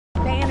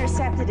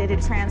intercepted it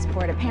at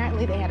transport.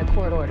 Apparently, they had a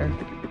court order.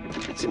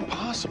 It's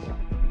impossible.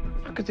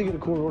 How could they get a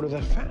court order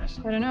that fast?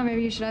 I don't know,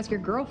 maybe you should ask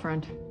your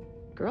girlfriend.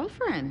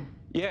 Girlfriend?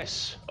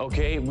 Yes,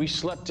 okay, we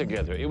slept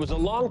together. It was a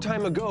long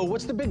time ago.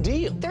 What's the big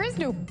deal? There is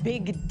no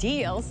big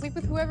deal. Sleep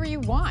with whoever you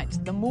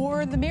want. The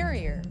more, the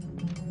merrier.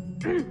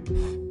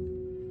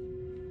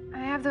 I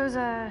have those,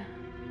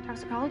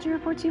 toxicology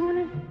reports you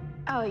wanted?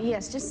 Oh,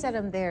 yes, just set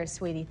them there,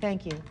 sweetie.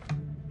 Thank you.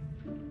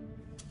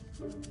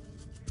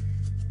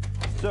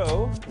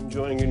 So,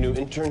 enjoying your new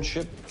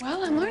internship?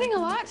 Well, I'm learning a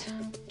lot.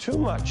 Too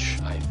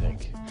much, I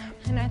think.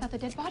 And I thought the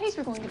dead bodies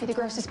were going to be the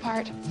grossest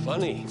part.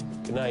 Funny.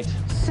 Good night.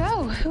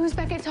 So, who's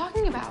Beckett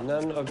talking about?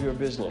 None of your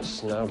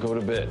business. Now go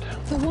to bed.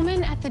 The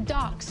woman at the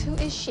docks. Who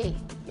is she?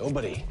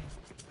 Nobody.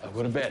 Now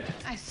go to bed.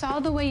 I saw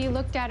the way you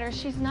looked at her.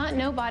 She's not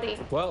nobody.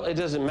 Well, it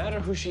doesn't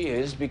matter who she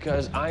is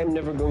because I'm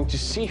never going to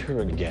see her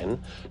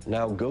again.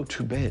 Now go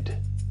to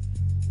bed.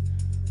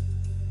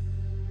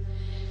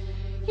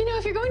 You know,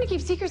 if you're going to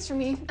keep secrets from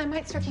me, I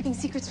might start keeping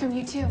secrets from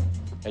you, too.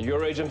 At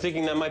your age, I'm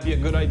thinking that might be a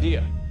good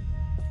idea.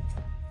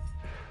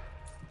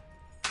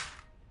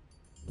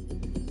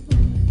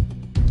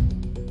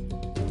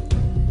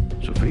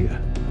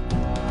 Sophia.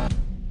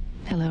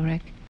 Hello, Rick.